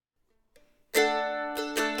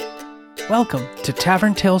Welcome to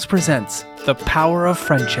Tavern Tales Presents The Power of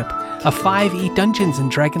Friendship, a 5e Dungeons &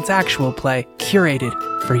 Dragons actual play curated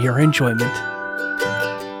for your enjoyment.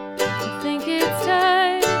 I think it's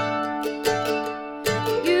time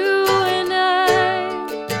you and I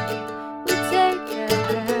would take that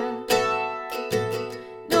path.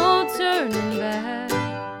 No turning back.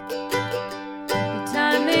 The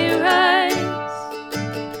time may rise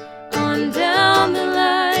on down the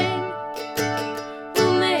line.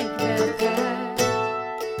 We'll make that path.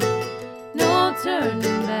 No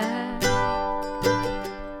turning back.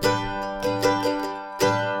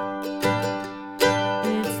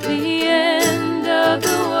 It's the end of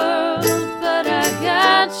the world, but I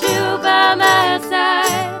got you by my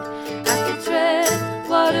side. I could tread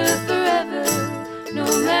water forever, no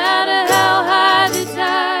matter how high the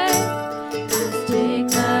tide. Just take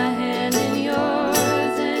my hand in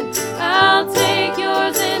yours, and I'll take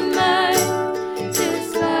yours in mine.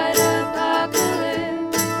 Despite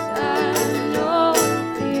apocalypse, I know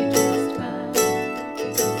it'll be just fine.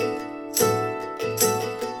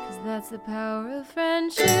 'Cause that's the power of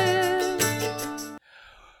friendship.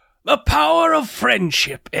 The power of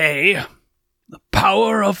friendship, eh? The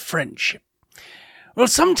power of friendship. Well,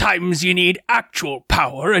 sometimes you need actual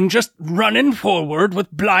power, and just running forward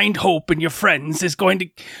with blind hope in your friends is going to...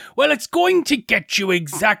 Well, it's going to get you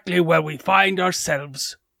exactly where we find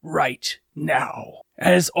ourselves right now.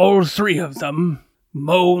 As all three of them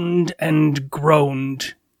moaned and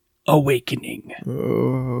groaned, awakening. Oh,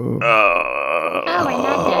 we're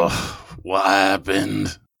not dead. What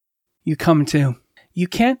happened? You come to. You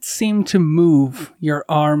can't seem to move your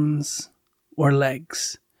arms or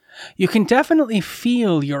legs. You can definitely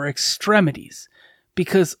feel your extremities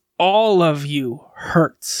because all of you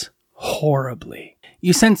hurts horribly.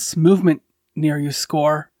 You sense movement near you,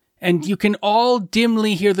 Score, and you can all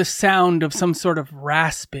dimly hear the sound of some sort of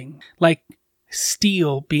rasping, like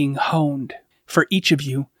steel being honed. For each of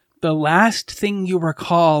you, the last thing you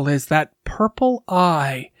recall is that purple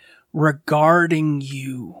eye regarding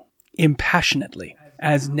you impassionately,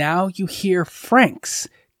 as now you hear Frank's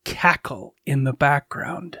cackle in the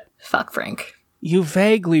background. Fuck Frank. You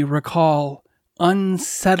vaguely recall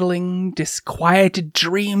unsettling, disquieted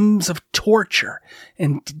dreams of torture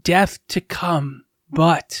and death to come.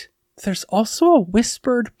 But there's also a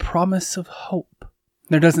whispered promise of hope.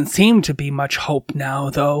 There doesn't seem to be much hope now,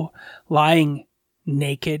 though, lying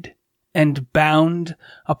naked and bound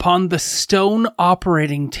upon the stone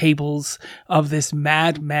operating tables of this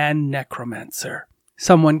madman necromancer.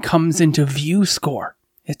 Someone comes into view, Score.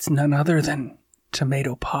 It's none other than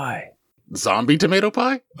Tomato Pie. Zombie tomato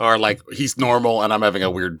pie? Or like he's normal and I'm having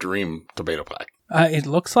a weird dream tomato pie? It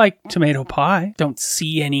looks like Tomato Pie. Don't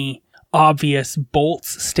see any obvious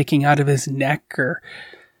bolts sticking out of his neck or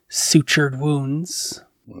sutured wounds.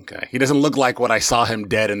 Okay. He doesn't look like what I saw him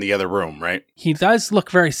dead in the other room, right? He does look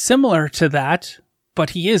very similar to that,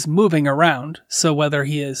 but he is moving around. So whether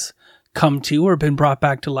he has come to or been brought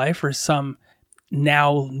back to life or some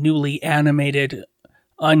now newly animated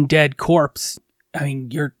undead corpse, I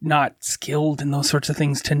mean, you're not skilled in those sorts of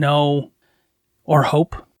things to know or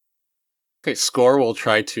hope. Okay, Score will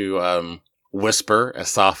try to whisper as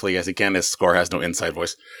softly as he can, as Score has no inside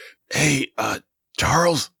voice. Hey,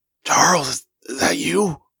 Charles, is that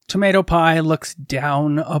you? Tomato Pie looks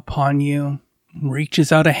down upon you,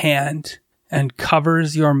 reaches out a hand, and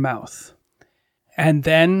covers your mouth. And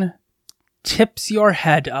then tips your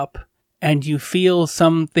head up, and you feel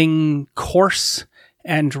something coarse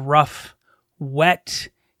and rough, wet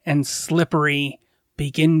and slippery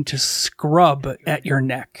begin to scrub at your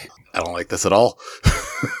neck. I don't like this at all.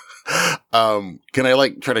 Can I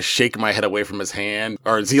try to shake my head away from his hand?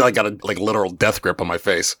 Or is he got a literal death grip on my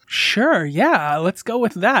face? Sure, yeah, let's go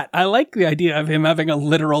with that. I like the idea of him having a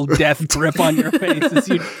literal death grip on your face.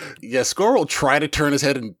 Yeah, Score will try to turn his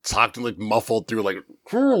head and talk to him muffled through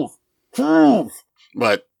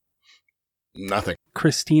but nothing.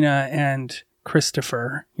 Christina and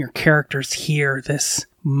Christopher, your characters hear this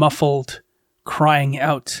muffled crying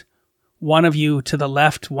out. One of you to the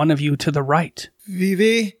left, one of you to the right.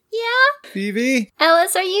 Vivi? Yeah? Vivi?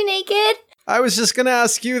 Ellis, are you naked? I was just gonna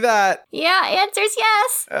ask you that. Yeah, answer's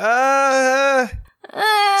yes.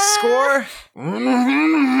 Score?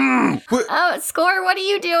 Oh, Score, what are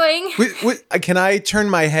you doing? Can I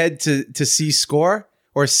turn my head to see Score?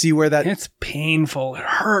 Or see where that... It's painful. It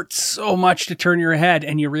hurts so much to turn your head,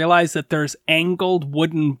 and you realize that there's angled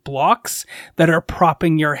wooden blocks that are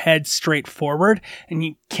propping your head straight forward, and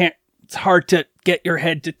you can't... It's hard to get your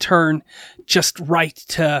head to turn just right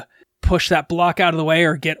to push that block out of the way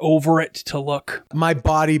or get over it to look. My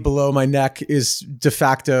body below my neck is de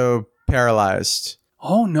facto paralyzed.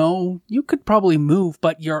 Oh no, you could probably move,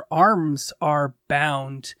 but your arms are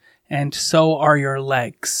bound, and so are your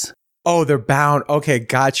legs. Oh, they're bound. Okay,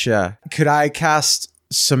 gotcha. Could I cast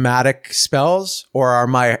somatic spells, or are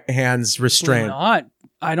my hands restrained? Not.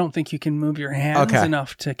 I don't think you can move your hands Okay.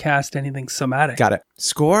 enough to cast anything somatic. Got it.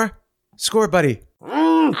 Score, buddy.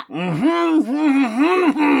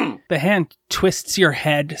 The hand twists your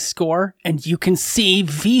head, Score, and you can see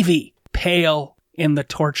Vivi, pale in the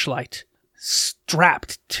torchlight,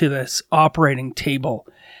 strapped to this operating table.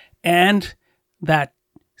 And that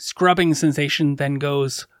scrubbing sensation then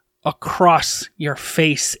goes across your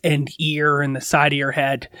face and ear and the side of your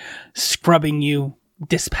head, scrubbing you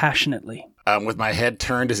dispassionately. With my head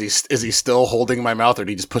turned, is he still holding my mouth, or did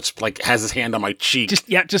he just puts has his hand on my cheek?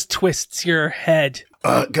 Just twists your head.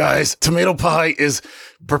 Guys, Tomato Pie is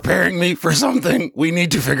preparing me for something. We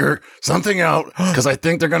need to figure something out, because I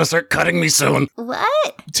think they're going to start cutting me soon.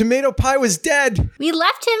 What? Tomato Pie was dead. We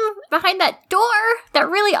left him behind that door. That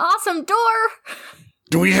really awesome door.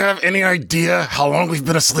 Do we have any idea how long we've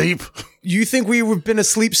been asleep? You think we've been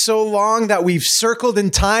asleep so long that we've circled in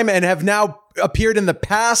time and have now appeared in the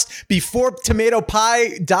past before Tomato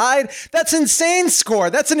Pie died? That's insane, Score.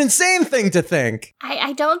 That's an insane thing to think.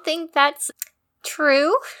 I don't think that's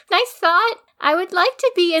true. Nice thought. I would like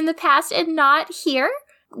to be in the past and not here.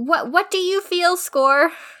 What do you feel,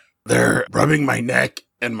 Score? They're rubbing my neck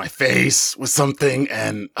and my face with something,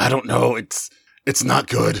 and I don't know. It's not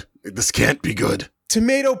good. This can't be good.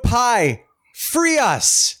 Tomato Pie, free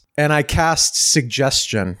us. And I cast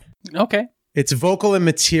suggestion. Okay. It's vocal and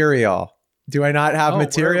material. Do I not have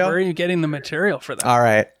material? Where are you getting the material for that? All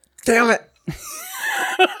right. Damn it.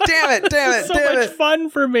 Damn it. So much fun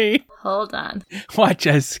for me. Hold on. Watch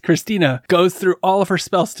as Christina goes through all of her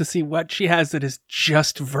spells to see what she has that is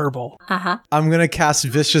just verbal. Uh-huh. I'm going to cast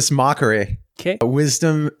Vicious Mockery. Okay. A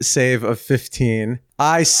wisdom save of 15.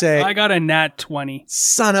 I say, I got a nat 20.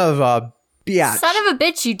 son of a biatch. Son of a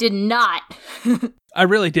bitch, you did not. I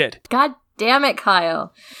really did. God damn it,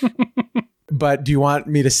 Kyle. But do you want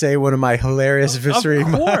me to say one of my hilarious viscery?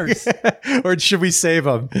 Of course. Or should we save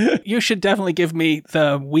them? You should definitely give me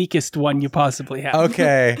the weakest one you possibly have.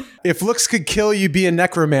 Okay. If looks could kill you, be a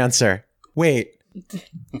necromancer. Wait.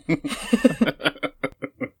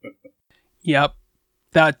 Yep.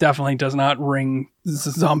 That definitely does not ring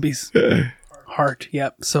zombies' heart.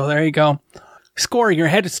 Yep. So there you go. Score, your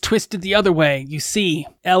head is twisted the other way. You see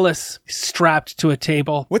Ellis strapped to a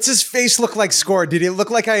table. What's his face look like, Score? Did it look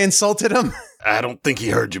like I insulted him? I don't think he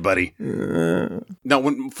heard you, buddy. Now,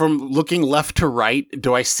 from looking left to right,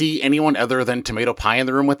 do I see anyone other than Tomato Pie in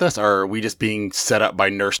the room with us, or are we just being set up by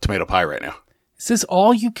Nurse Tomato Pie right now? This is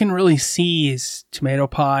all you can really see is Tomato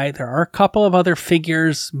Pie. There are a couple of other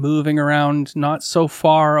figures moving around not so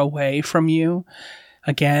far away from you.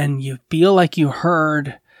 Again, you feel like you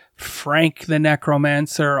heard Frank the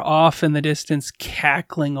Necromancer off in the distance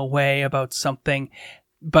cackling away about something,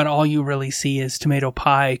 but all you really see is Tomato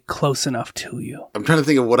Pie close enough to you. I'm trying to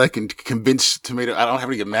think of what I can convince Tomato. I don't have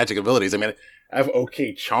any magic abilities. I mean, I have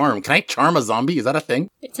okay charm. Can I charm a zombie? Is that a thing?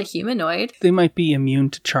 It's a humanoid. They might be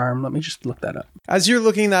immune to charm. Let me just look that up. As you're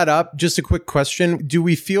looking that up, just a quick question. Do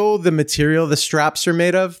we feel the material the straps are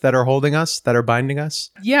made of that are holding us, that are binding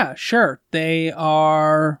us? Yeah, sure. They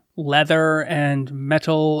are leather and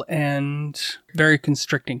metal and very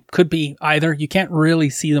constricting. Could be either. You can't really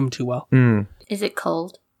see them too well. Is it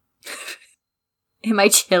cold? Am I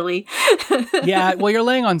chilly? Yeah, well, you're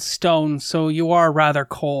laying on stone, so you are rather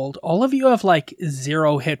cold. All of you have like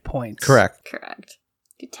 0 hit points. Correct. Correct.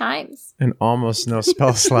 Good times. And almost no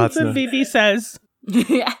spell slots. That's what Vivi says.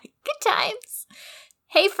 Yeah, good times.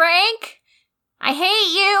 Hey, Frank. I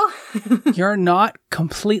hate you. You're not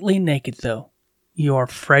completely naked, though. Your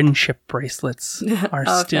friendship bracelets are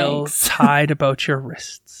Oh, still thanks. tied about your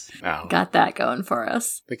wrists. Wow. Got that going for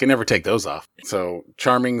us. They can never take those off. So,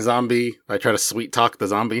 charming zombie. I try to sweet talk the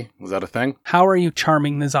zombie. Was that a thing? How are you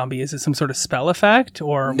charming the zombie? Is it some sort of spell effect?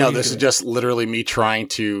 Or No, what are you this is doing? just literally me trying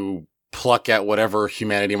to pluck at whatever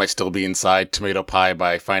humanity might still be inside Tomato Pie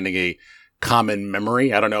by finding a common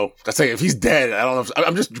memory. I don't know. I say if he's dead, I don't know.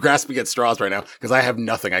 I'm just grasping at straws right now because I have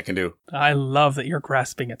nothing I can do. I love that you're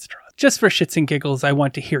grasping at straws. Just for shits and giggles, I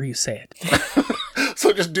want to hear you say it.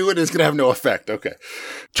 So just do it. It's going to have no effect. Okay.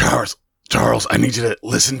 Charles, I need you to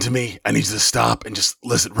listen to me. I need you to stop and just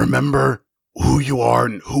listen. Remember who you are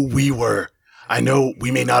and who we were. I know we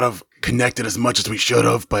may not have connected as much as we should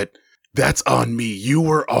have, but that's on me. You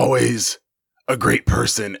were always a great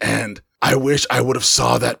person, and I wish I would have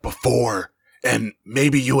saw that before. And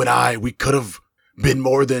maybe you and I, we could have been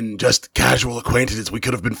more than just casual acquaintances. We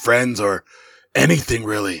could have been friends or anything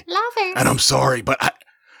really. Lovers. And I'm sorry, but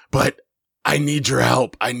I need your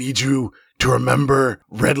help. I need you to remember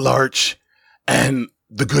Red Larch and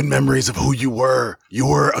the good memories of who you were. You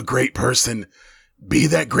were a great person. Be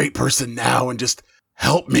that great person now and just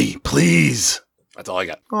help me, please. That's all I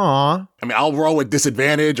got. Aw. I mean, I'll roll with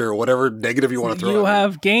disadvantage or whatever negative you want to throw. You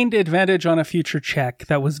have gained advantage on a future check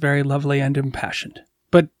that was very lovely and impassioned.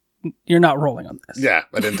 But you're not rolling on this. Yeah,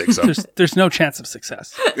 I didn't think so. There's no chance of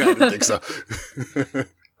success. Yeah, I didn't think so.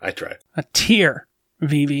 I tried. A tear,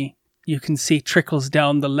 Vivi, you can see trickles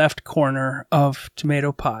down the left corner of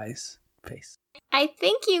Tomato Pie's face. I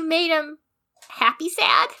think you made him happy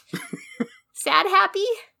sad? Sad happy?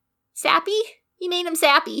 Sappy? You made him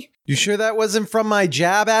sappy. You sure that wasn't from my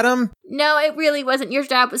jab at him? No, it really wasn't. Your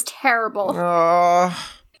job was terrible.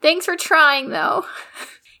 Oh. Thanks for trying, though.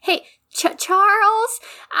 Hey, Charles,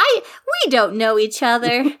 we don't know each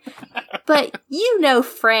other, but you know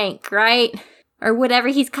Frank, right? Or whatever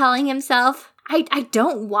he's calling himself. I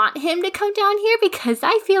don't want him to come down here because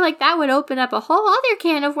I feel like that would open up a whole other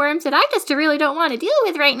can of worms that I just really don't want to deal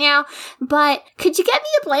with right now. But could you get me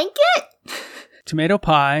a blanket? Tomato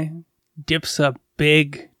Pie dips a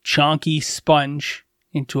big, chonky sponge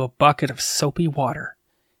into a bucket of soapy water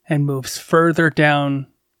and moves further down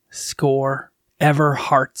Score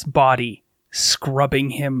Everhart's body,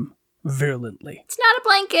 scrubbing him virulently. It's not a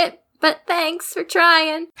blanket, but thanks for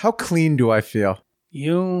trying. How clean do I feel?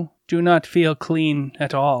 You do not feel clean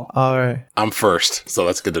at all. All right. I'm first, so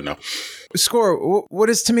that's good to know. Score, what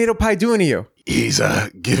is Tomato Pie doing to you? He's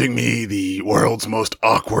giving me the world's most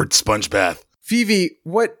awkward sponge bath. Vivi,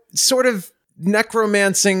 what sort of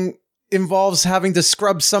necromancing involves having to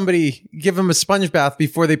scrub somebody, give him a sponge bath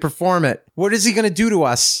before they perform it? What is he going to do to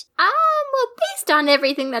us? Well, based on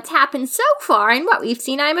everything that's happened so far and what we've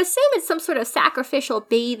seen, I'm assuming it's some sort of sacrificial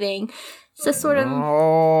bathing. So sort of,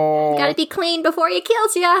 gotta be clean before he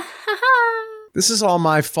kills ya. This is all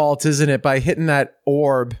my fault, isn't it, by hitting that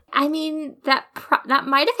orb? I mean, that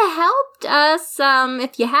might have helped us,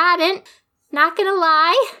 if you hadn't. Not gonna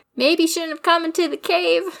lie. Maybe shouldn't have come into the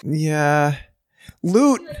cave. Yeah.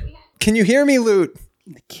 Loot! Can you hear me, Loot?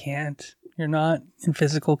 I can't. You're not in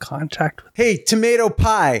physical contact with... Hey, Tomato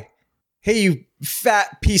Pie. Hey, you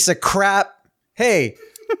fat piece of crap. Hey.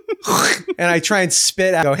 And I try and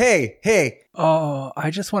spit out. Go, hey. Oh,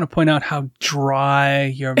 I just want to point out how dry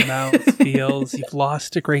your mouth feels. You've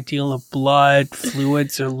lost a great deal of blood.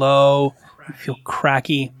 Fluids are low. You feel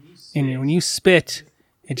cracky. And when you spit,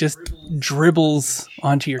 it just dribbles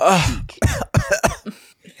onto your cheek.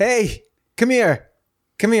 Hey, come here.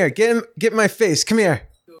 Get in my face. Come here.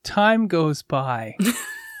 Time goes by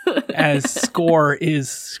as Score is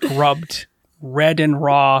scrubbed red and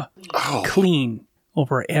raw, clean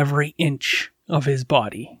over every inch of his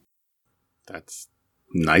body. That's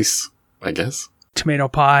nice, I guess. Tomato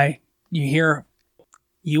Pie, you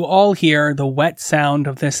all hear the wet sound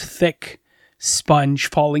of this thick sponge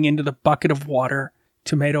falling into the bucket of water.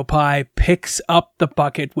 Tomato Pie picks up the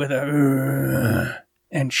bucket with a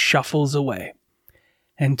and shuffles away.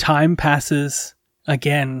 And time passes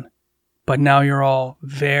again, but now you're all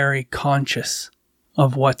very conscious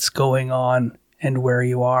of what's going on and where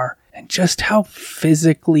you are and just how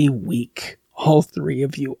physically weak all three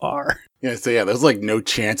of you are. Yeah, so there's like no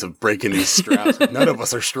chance of breaking these straps. None of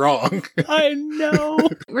us are strong. I know.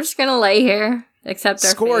 We're just gonna lay here, accept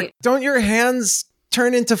our Score, fate. don't your hands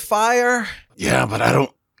turn into fire? Yeah, but I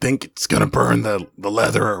don't think it's gonna burn the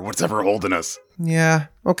leather or whatever holding us. Yeah,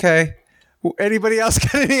 okay. Anybody else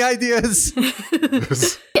got any ideas?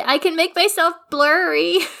 I can make myself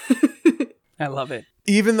blurry. I love it.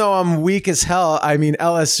 Even though I'm weak as hell, I mean,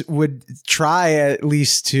 Ellis would try at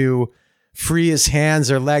least to free his hands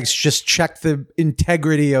or legs, just check the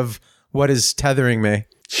integrity of what is tethering me.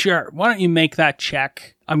 Sure. Why don't you make that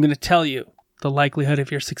check? I'm going to tell you the likelihood of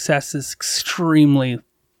your success is extremely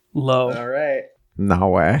low. All right. No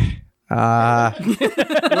way.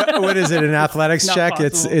 What is it? An athletics Not check?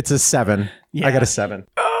 possible. It's a 7. Yeah. I got a 7.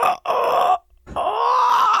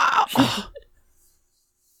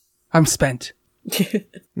 I'm spent.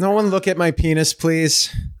 No one look at my penis,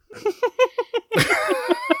 please.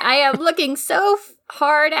 I am looking so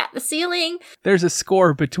hard at the ceiling. There's a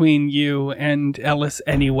score between you and Ellis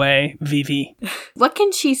anyway, Vivi. What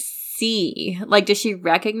can she see? Like, does she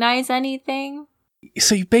recognize anything?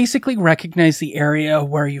 So you basically recognize the area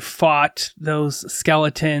where you fought those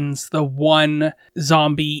skeletons, the one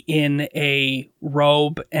zombie in a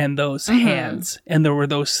robe and those hands. And there were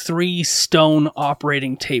those 3 stone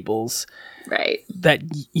operating tables Right. that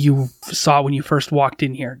you saw when you first walked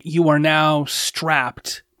in here. You are now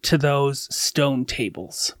strapped to those stone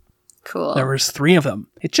tables. Cool. There was 3 of them.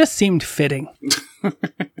 It just seemed fitting.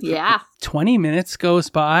 Yeah. 20 minutes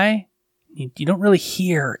goes by You don't really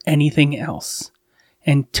hear anything else.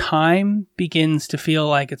 And time begins to feel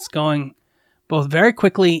like it's going both very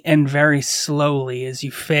quickly and very slowly as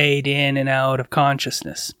you fade in and out of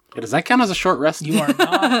consciousness. Does that count as a short rest? You are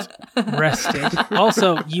not rested.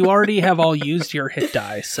 Also, you already have all used your hit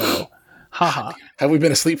die, so haha. Have we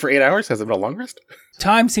been asleep for 8 hours? Has it been a long rest?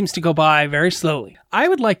 Time seems to go by very slowly. I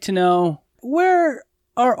would like to know, where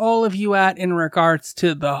are all of you at in regards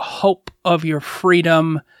to the hope of your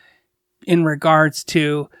freedom, in regards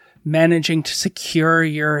to managing to secure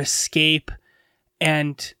your escape,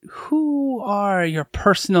 and who are your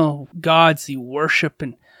personal gods you worship,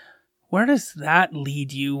 and where does that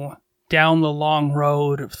lead you down the long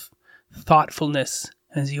road of thoughtfulness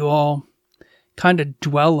as you all kind of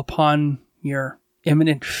dwell upon your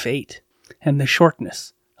imminent fate and the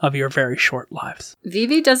shortness of your very short lives?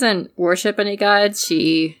 Vivi doesn't worship any gods.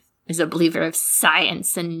 She is a believer of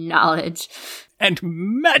science and knowledge. And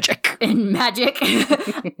magic! And magic.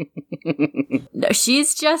 No,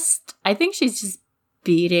 I think she's just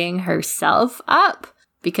beating herself up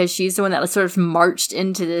because she's the one that was sort of marched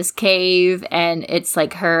into this cave, and it's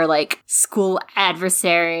like her school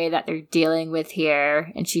adversary that they're dealing with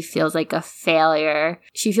here, and she feels like a failure.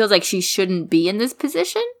 She feels like she shouldn't be in this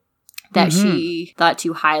position, that she thought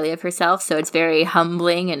too highly of herself, so it's very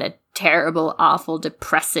humbling in a terrible, awful,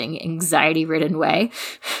 depressing, anxiety-ridden way.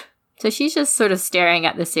 So she's just sort of staring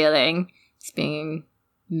at the ceiling, just being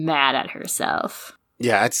mad at herself.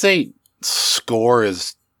 Yeah, I'd say Score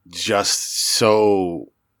is just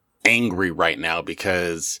so angry right now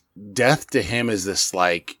because death to him is this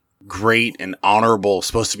great and honorable,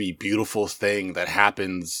 supposed to be beautiful thing that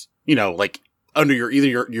happens, under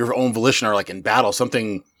your own volition or in battle,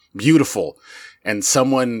 something beautiful, and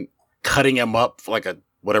someone cutting him up like a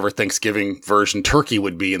whatever Thanksgiving version turkey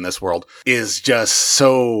would be in this world is just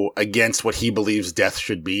so against what he believes death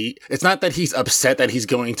should be. It's not that he's upset that he's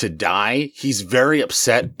going to die. He's very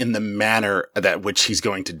upset in the manner that which he's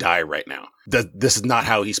going to die right now. This is not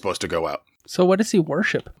how he's supposed to go out. So what does he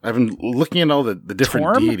worship? I've been looking at all the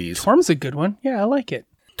different deities. Torm's a good one. Yeah, I like it.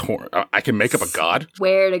 I can make up a god?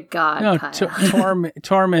 Swear to God, no, Kyle.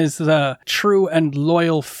 Torm is the true and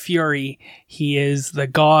loyal fury. He is the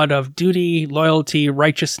god of duty, loyalty,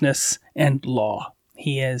 righteousness, and law.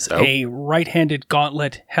 He is a right-handed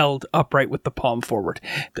gauntlet held upright with the palm forward.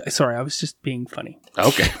 Sorry, I was just being funny.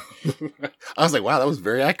 Okay. I was like, wow, that was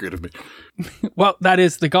very accurate of me. Well, that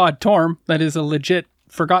is the god Torm. That is a legit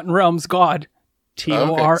Forgotten Realms god.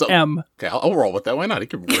 Torm. Okay, I'll roll with that. Why not? He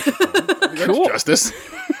can worship Torm. That's Cool. Justice.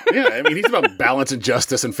 Yeah, I mean, he's about balance and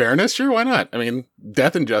justice and fairness. Sure, why not? I mean,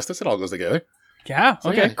 death and justice, it all goes together. Yeah,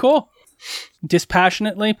 okay, cool.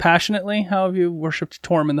 Dispassionately, passionately, how have you worshipped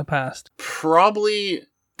Torm in the past? Probably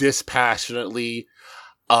dispassionately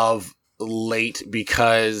of late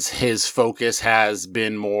because his focus has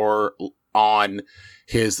been more on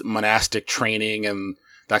his monastic training and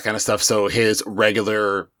that kind of stuff. So his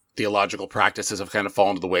regular theological practices have kind of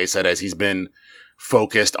fallen to the wayside as he's been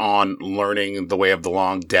focused on learning the way of the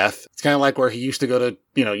long death. It's kind of like where he used to go to,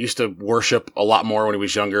 used to worship a lot more when he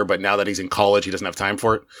was younger, but now that he's in college, he doesn't have time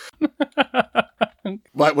for it.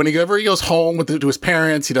 But whenever he goes home to his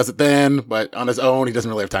parents, he does it then, but on his own, he doesn't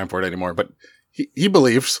really have time for it anymore. But he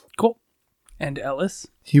believes. Cool. And Ellis?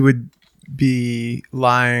 He would be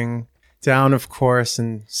lying down, of course,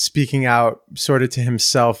 and speaking out sort of to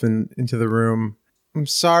himself and into the room. I'm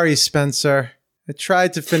sorry, Spencer. I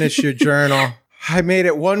tried to finish your journal. I made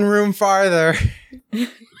it one room farther.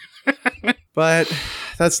 But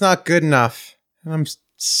that's not good enough. I'm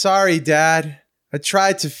sorry, Dad. I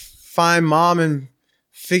tried to find Mom and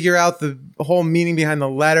figure out the whole meaning behind the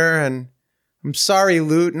letter. And I'm sorry,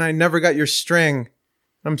 Lute, and I never got your string.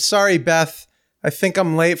 I'm sorry, Beth. I think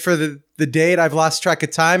I'm late for the date. I've lost track of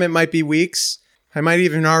time. It might be weeks. I might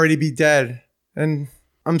even already be dead. And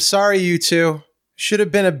I'm sorry, you two. Should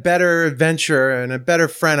have been a better adventurer and a better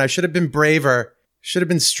friend. I should have been braver. Should have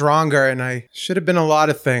been stronger, and I should have been a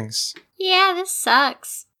lot of things. Yeah, this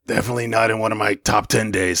sucks. Definitely not in one of my top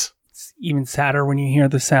 10 days. It's even sadder when you hear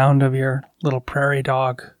the sound of your little prairie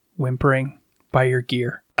dog whimpering by your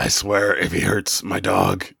gear. I swear, if he hurts my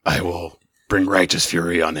dog, I will bring righteous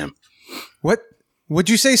fury on him. What'd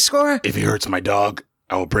you say, Score? If he hurts my dog,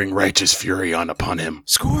 I will bring righteous fury upon him.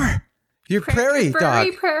 Score! Your prairie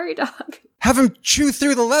dog. Prairie dog. Have him chew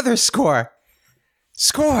through the leather, Score.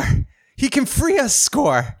 Score! He can free us,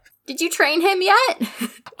 Score. Did you train him yet?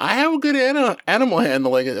 I have a good animal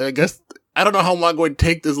handling. I guess I don't know how long it would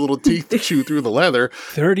take this little teeth to chew through the leather.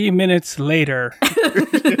 30 minutes later,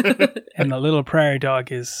 and the little prairie dog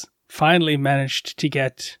is finally managed to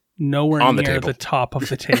get nowhere On the near table. the top of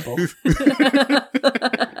the table.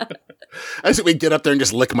 I say we get up there and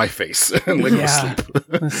just lick my face and lick my Yeah. sleep.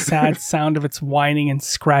 The sad sound of its whining and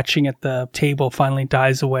scratching at the table finally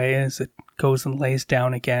dies away as it goes and lays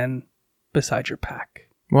down again beside your pack.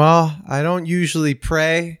 Well, I don't usually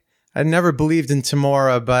pray. I never believed in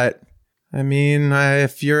Tamora, but I mean,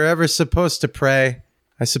 if you're ever supposed to pray,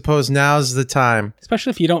 I suppose now's the time.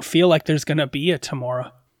 Especially if you don't feel like there's going to be a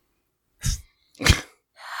Tamora.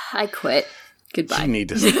 I quit. Goodbye. You need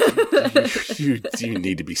to. You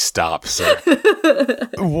need to be stopped, sir.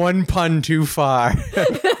 One pun too far.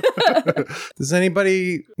 Does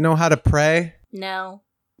anybody know how to pray? No.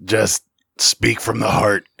 Just speak from the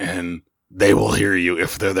heart, and they will hear you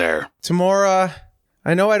if they're there. Tamora,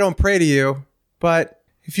 I know I don't pray to you, but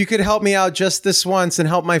if you could help me out just this once and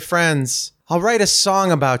help my friends, I'll write a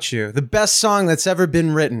song about you. The best song that's ever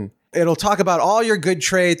been written. It'll talk about all your good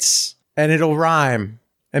traits, and it'll rhyme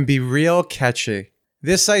and be real catchy.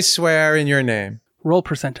 This I swear in your name. Roll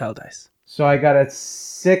percentile dice. So I got a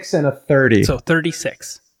 6 and a 30. So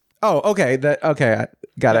 36. Oh, okay. I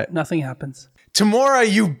got it. Nothing happens. Tamora,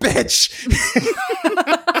 you bitch!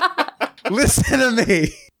 Listen to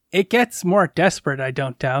me. It gets more desperate, I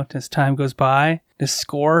don't doubt, as time goes by. Does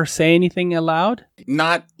Score say anything aloud?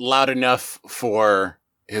 Not loud enough for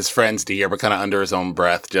his friends to hear, but kind of under his own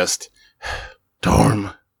breath, just,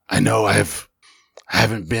 Torm, I know I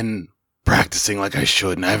haven't been practicing like I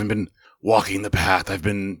should, and I haven't been walking the path. I've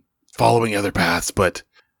been following other paths, but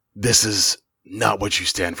this is not what you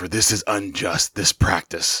stand for. This is unjust, this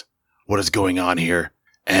practice, what is going on here.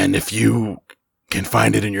 And if you can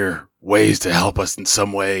find it in your ways to help us in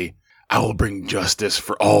some way, I will bring justice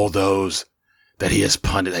for all those that he has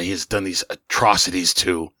punted, that he has done these atrocities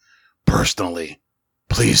to personally.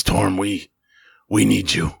 Please, Torm, we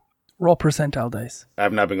need you. Roll percentile dice. I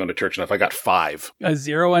have not been going to church enough. I got 5. A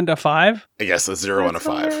 0 and a 5? I guess a 0 and a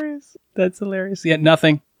 5. Hilarious. That's hilarious. Yeah,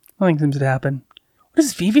 nothing. Nothing seems to happen. What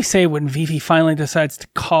does Vivi say when Vivi finally decides to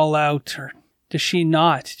call out? Or does she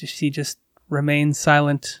not? Does she just remain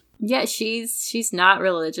silent? Yeah, she's not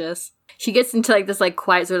religious. She gets into like this like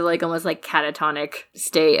quiet sort of like almost like catatonic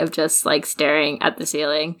state of just like staring at the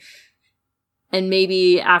ceiling. And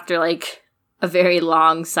maybe after like a very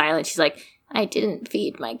long silence, she's like, I didn't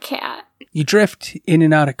feed my cat. You drift in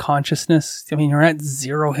and out of consciousness. I mean, you're at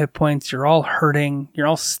 0 hit points. You're all hurting. You're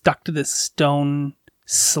all stuck to this stone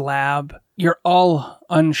slab. You're all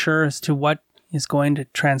unsure as to what is going to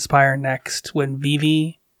transpire next when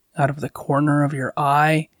Vivi, out of the corner of your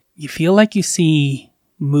eye, you feel like you see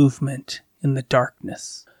movement in the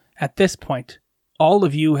darkness. At this point, all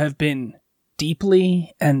of you have been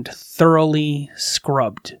deeply and thoroughly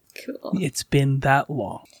scrubbed. Cool. It's been that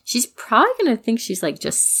long. She's probably gonna think she's like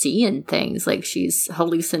just seeing things, like she's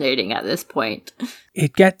hallucinating at this point.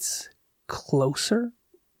 It gets closer,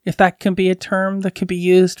 if that can be a term that could be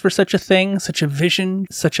used for such a thing, such a vision,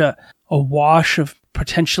 such a wash of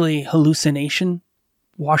potentially hallucination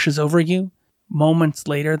washes over you. Moments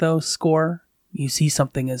later, though, Score, you see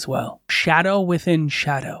something as well. Shadow within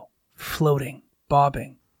shadow, floating,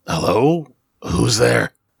 bobbing. Hello? Who's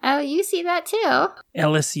there? Oh, you see that too?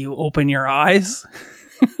 Ellis, you open your eyes.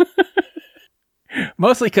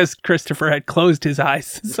 Mostly because Christopher had closed his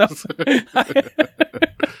eyes. So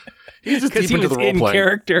He's just because deep he into was the role in playing.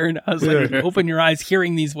 character, and I was like, open your eyes,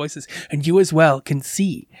 hearing these voices, and you as well can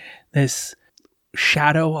see this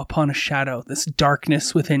shadow upon a shadow, this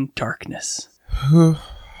darkness within darkness.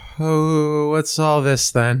 Oh, what's all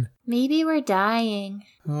this then? Maybe we're dying.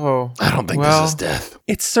 Oh, I don't think well, this is death.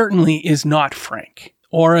 It certainly is not Frank,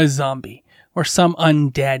 or a zombie, or some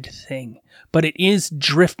undead thing, but it is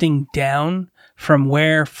drifting down from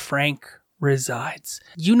where Frank resides.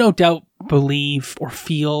 You no doubt believe or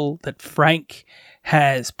feel that Frank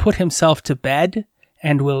has put himself to bed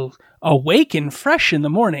and will awaken fresh in the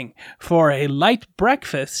morning for a light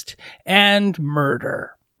breakfast and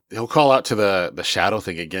murder. He'll call out to the shadow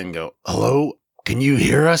thing again and go, hello? Can you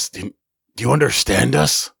hear us? Do you understand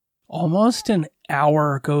us? Almost an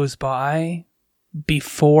hour goes by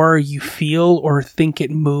before you feel or think it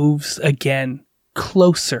moves again,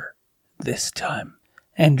 closer this time.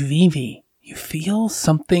 And Vivi, you feel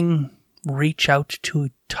something reach out to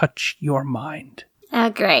touch your mind. Oh,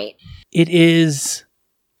 great. It is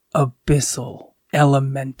abyssal,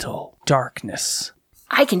 elemental darkness.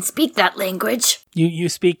 I can speak that language. You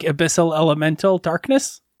speak abyssal elemental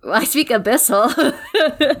darkness? Well, I speak abyssal.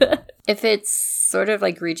 If it's sort of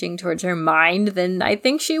like reaching towards her mind, then I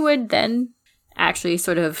think she would then actually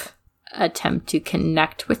sort of attempt to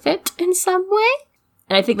connect with it in some way.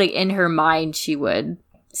 And I think like in her mind, she would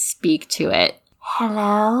speak to it.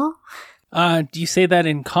 Hello? Do you say that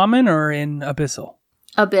in common or in abyssal?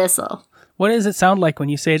 Abyssal. What does it sound like when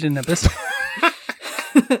you say it in Abyssal?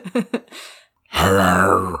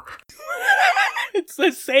 It's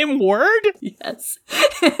the same word? Yes.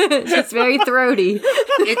 It's just very throaty.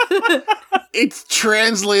 It's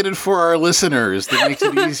translated for our listeners. That makes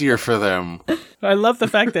it easier for them. I love the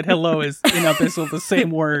fact that hello is in Abyssal the same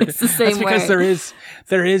word. It's the same That's because word.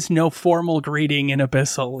 there is no formal greeting in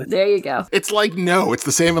Abyssal. There you go. It's like no. It's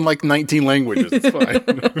the same in like 19 languages. It's fine.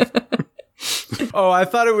 Oh, I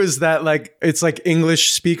thought it was that like it's like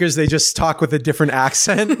English speakers, they just talk with a different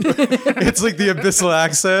accent. It's like the Abyssal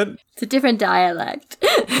accent. It's a different dialect.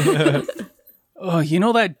 Oh, you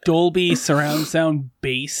know that Dolby surround sound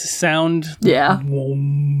bass sound? Yeah.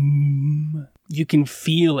 Whoom. You can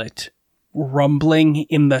feel it rumbling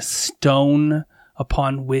in the stone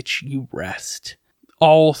upon which you rest.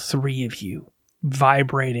 All three of you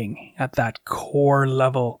vibrating at that core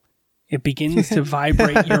level. It begins to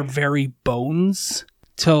vibrate your very bones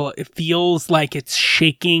till it feels like it's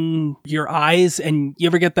shaking your eyes. And you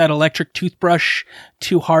ever get that electric toothbrush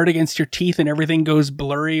too hard against your teeth and everything goes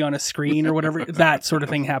blurry on a screen or whatever? That sort of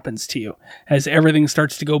thing happens to you as everything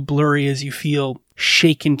starts to go blurry as you feel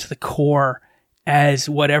shaken to the core as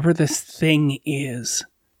whatever this thing is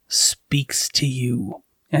speaks to you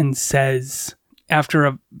and says, after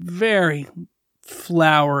a very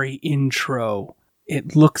flowery intro,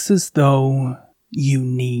 it looks as though you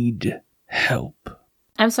need help.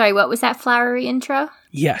 I'm sorry, what was that flowery intro?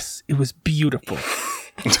 Yes, it was beautiful.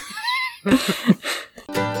 It's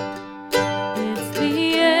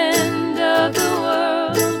the end of the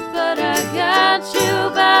world, but I got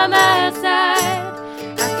you by my side.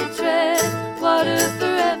 I could tread water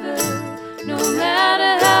forever, no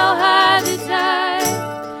matter how high the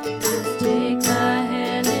tide. Just take my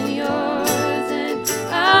hand in yours, and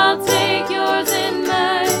I'll take yours in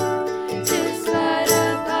mine. Despite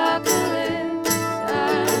apocalypse, I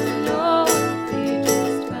know it'll be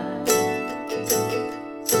just fine.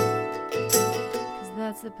 'Cause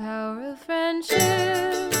that's the power of friendship.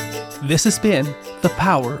 This has been The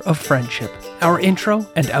Power of Friendship. Our intro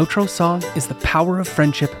and outro song is The Power of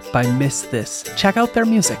Friendship by Miss This. Check out their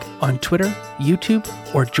music on Twitter, YouTube,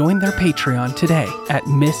 or join their Patreon today at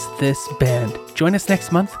Miss This Band. Join us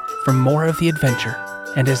next month for more of the adventure.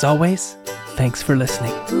 And as always, thanks for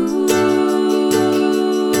listening. Ooh.